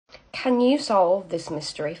Can you solve this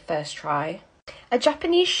mystery first try? A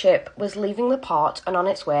Japanese ship was leaving the port and on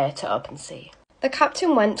its way to open sea. The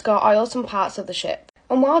captain went to go oil some parts of the ship,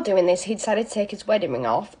 and while doing this he decided to take his wedding ring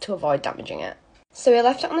off to avoid damaging it. So he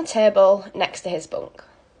left it on the table next to his bunk.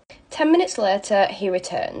 10 minutes later he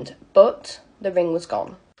returned, but the ring was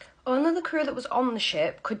gone. Only the crew that was on the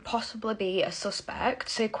ship could possibly be a suspect,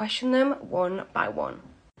 so he questioned them one by one.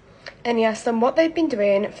 And he asked them what they'd been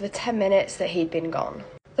doing for the 10 minutes that he'd been gone.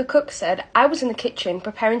 The cook said, "I was in the kitchen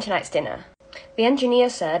preparing tonight's dinner." The engineer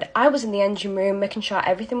said, "I was in the engine room making sure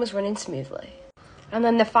everything was running smoothly." And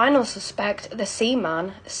then the final suspect, the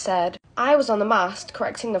seaman, said, "I was on the mast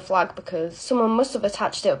correcting the flag because someone must have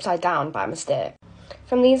attached it upside down by mistake."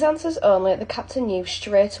 From these answers only, the captain knew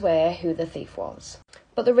straight away who the thief was.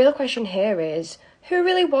 But the real question here is, who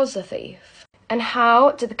really was the thief? And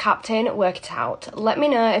how did the captain work it out? Let me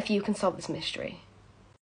know if you can solve this mystery.